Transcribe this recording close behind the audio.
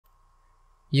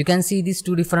You can see these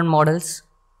two different models.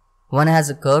 One has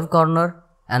a curved corner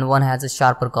and one has a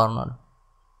sharper corner.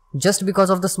 Just because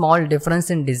of the small difference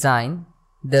in design,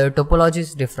 their topology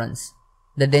is different.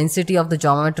 The density of the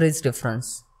geometry is different.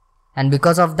 And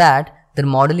because of that, their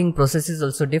modeling process is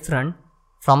also different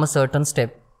from a certain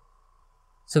step.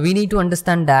 So we need to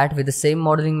understand that with the same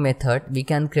modeling method, we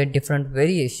can create different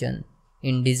variation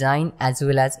in design as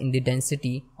well as in the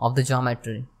density of the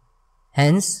geometry.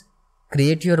 Hence,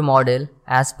 create your model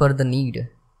as per the need.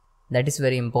 That is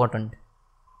very important.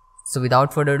 So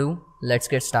without further ado, let's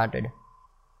get started.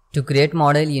 To create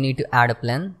model, you need to add a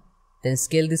plane, then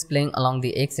scale this plane along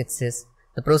the x-axis.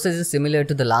 The process is similar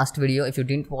to the last video. If you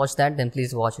didn't watch that, then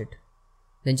please watch it.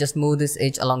 Then just move this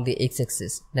edge along the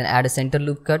x-axis. Then add a center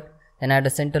loop cut. Then add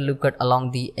a center loop cut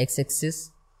along the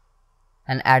x-axis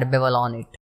and add bevel on it.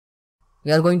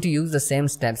 We are going to use the same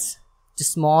steps,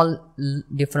 just small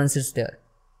differences there.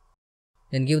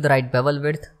 Then give the right bevel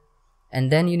width,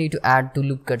 and then you need to add two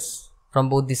loop cuts from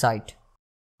both the side.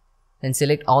 Then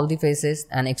select all the faces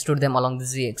and extrude them along the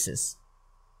z-axis.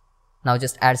 Now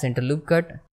just add center loop cut.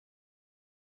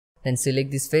 Then select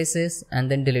these faces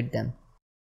and then delete them.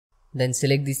 Then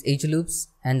select these edge loops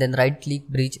and then right click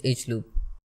bridge edge loop.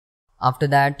 After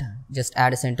that, just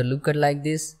add a center loop cut like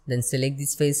this. Then select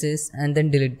these faces and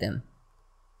then delete them.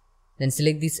 Then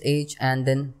select this edge and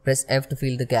then press F to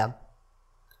fill the gap.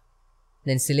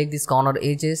 Then select these corner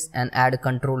edges and add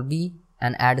Ctrl B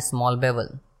and add a small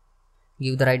bevel.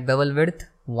 Give the right bevel width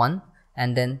 1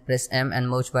 and then press M and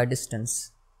merge by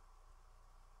distance.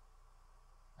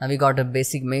 Now we got a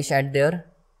basic mesh at there.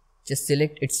 Just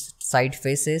select its side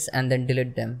faces and then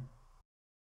delete them.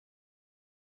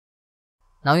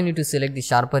 Now you need to select the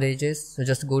sharper edges. So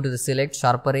just go to the select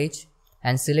sharper edge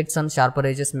and select some sharper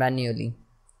edges manually.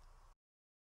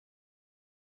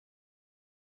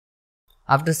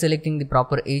 After selecting the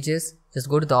proper edges, just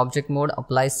go to the object mode,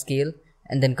 apply scale,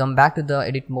 and then come back to the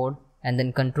edit mode and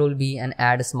then Ctrl B and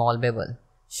add a small bevel.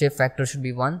 Shape factor should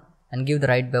be 1 and give the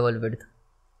right bevel width.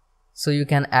 So you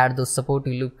can add those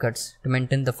supporting loop cuts to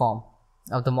maintain the form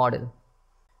of the model.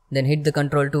 Then hit the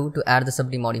Ctrl 2 to add the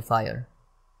Subdivision modifier.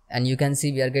 And you can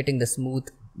see we are getting the smooth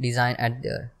design at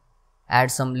there.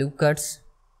 Add some loop cuts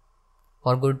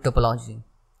for good topology.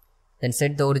 Then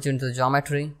set the origin to the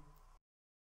geometry.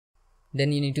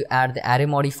 Then you need to add the array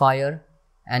modifier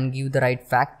and give the right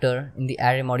factor in the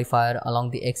array modifier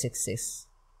along the x-axis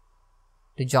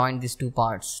to join these two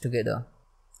parts together.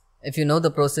 If you know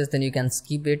the process, then you can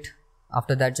skip it.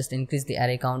 After that, just increase the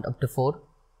array count up to 4.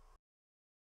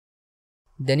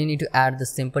 Then you need to add the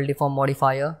simple deform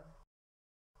modifier.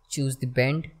 Choose the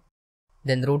bend.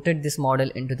 Then rotate this model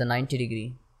into the 90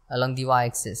 degree along the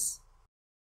y-axis.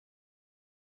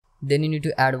 Then you need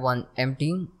to add one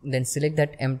empty. Then select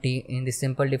that empty in the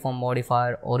simple deform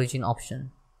modifier origin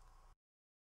option.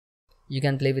 You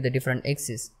can play with the different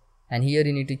axes. And here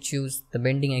you need to choose the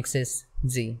bending axis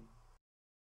Z.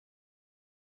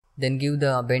 Then give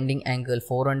the bending angle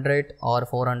 400 or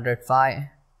 405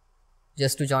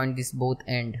 just to join this both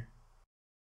end.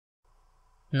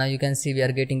 Now you can see we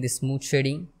are getting this smooth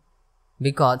shading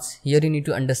because here you need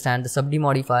to understand the Subdivision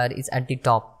modifier is at the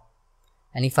top.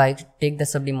 And if I take the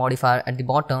Subdivision modifier at the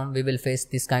bottom, we will face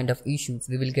this kind of issues.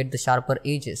 We will get the sharper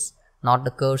edges, not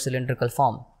the curved cylindrical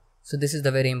form. So this is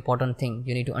the very important thing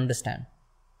you need to understand.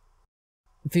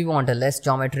 If we want a less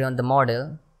geometry on the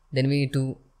model, then we need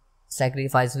to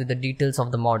sacrifice with the details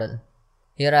of the model.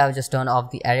 Here I have just turned off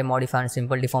the array modifier and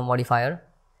simple deform modifier,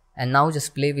 and now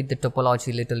just play with the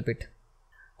topology a little bit.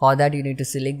 For that you need to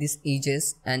select these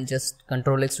edges and just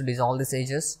Ctrl X to dissolve these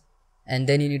edges, and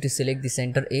then you need to select the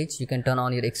center edge. You can turn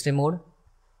on your extreme mode.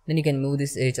 Then you can move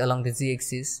this edge along the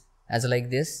z-axis as like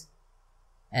this,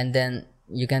 and then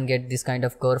you can get this kind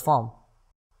of curve form.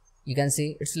 You can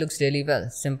see it looks really well,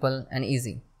 simple and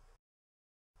easy.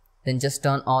 Then just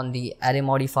turn on the array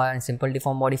modifier and simple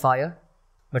deform modifier,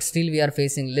 but still we are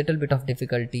facing little bit of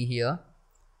difficulty here.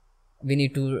 We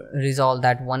need to resolve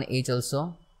that one edge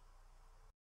also.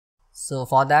 So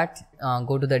for that,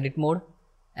 go to the edit mode,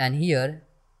 and here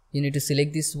you need to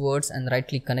select these words and right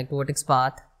click connect vertex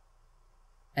path,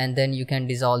 and then you can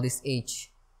dissolve this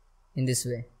edge in this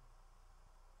way.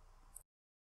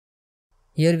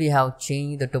 Here we have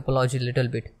changed the topology a little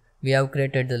bit. We have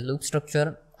created the loop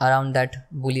structure around that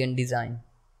boolean design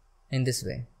in this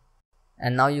way.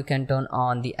 And now you can turn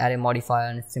on the array modifier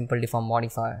and simple deform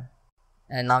modifier,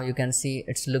 and now you can see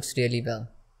it looks really well.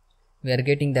 We are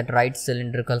getting that right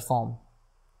cylindrical form.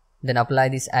 Then apply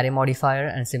this array modifier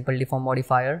and simple deform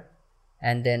modifier,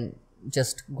 and then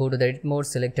just go to the edit mode,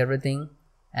 select everything,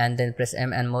 and then press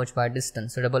M and merge by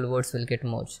distance, so double words will get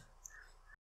merged.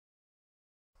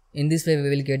 In this way we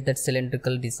will get that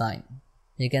cylindrical design.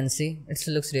 You can see it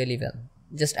looks really well.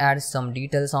 Just add some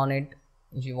details on it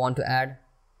if you want to add.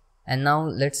 And now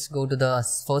let's go to the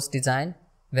first design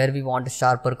where we want a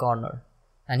sharper corner.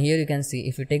 And here you can see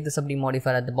if you take the subdivision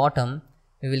modifier at the bottom,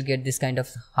 we will get this kind of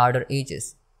harder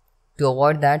edges. To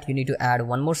avoid that, you need to add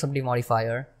one more subdivision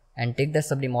modifier and take the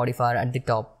subdivision modifier at the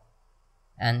top.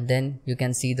 And then you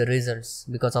can see the results.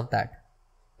 Because of that,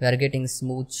 we are getting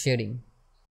smooth shading.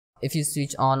 If you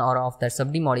switch on or off that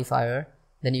subdivision modifier,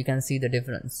 then you can see the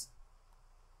difference.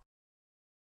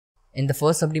 In the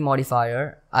first subdivision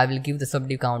modifier, I will give the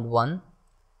subdiv count 1,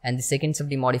 and the second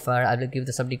subdiv modifier I will give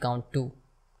the subdiv count 2.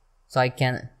 So I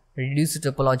can reduce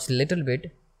the topology a little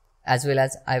bit, as well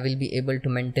as I will be able to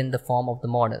maintain the form of the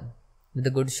model with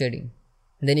a good shading.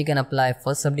 And then you can apply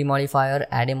first subdiv modifier,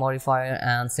 add a modifier,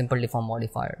 and simple deform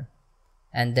modifier.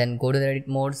 And then go to the edit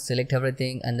mode, select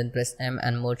everything, and then press M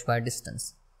and merge by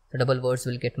distance. The double words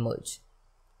will get merged.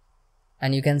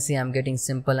 And you can see I'm getting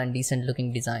simple and decent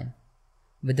looking design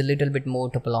with a little bit more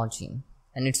topology,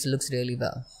 and it looks really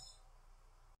well.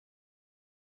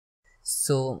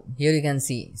 So here you can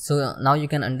see, so now you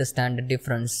can understand the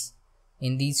difference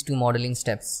in these two modeling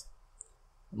steps.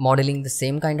 Modeling the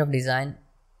same kind of design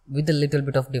with a little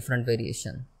bit of different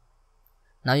variation.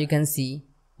 Now you can see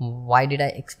why did I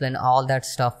explain all that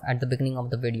stuff at the beginning of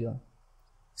the video.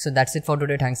 So that's it for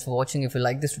today. Thanks for watching. If you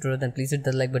like this tutorial, then please hit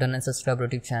the like button and subscribe to our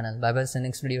YouTube channel. Bye bye, see you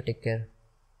next video. Take care.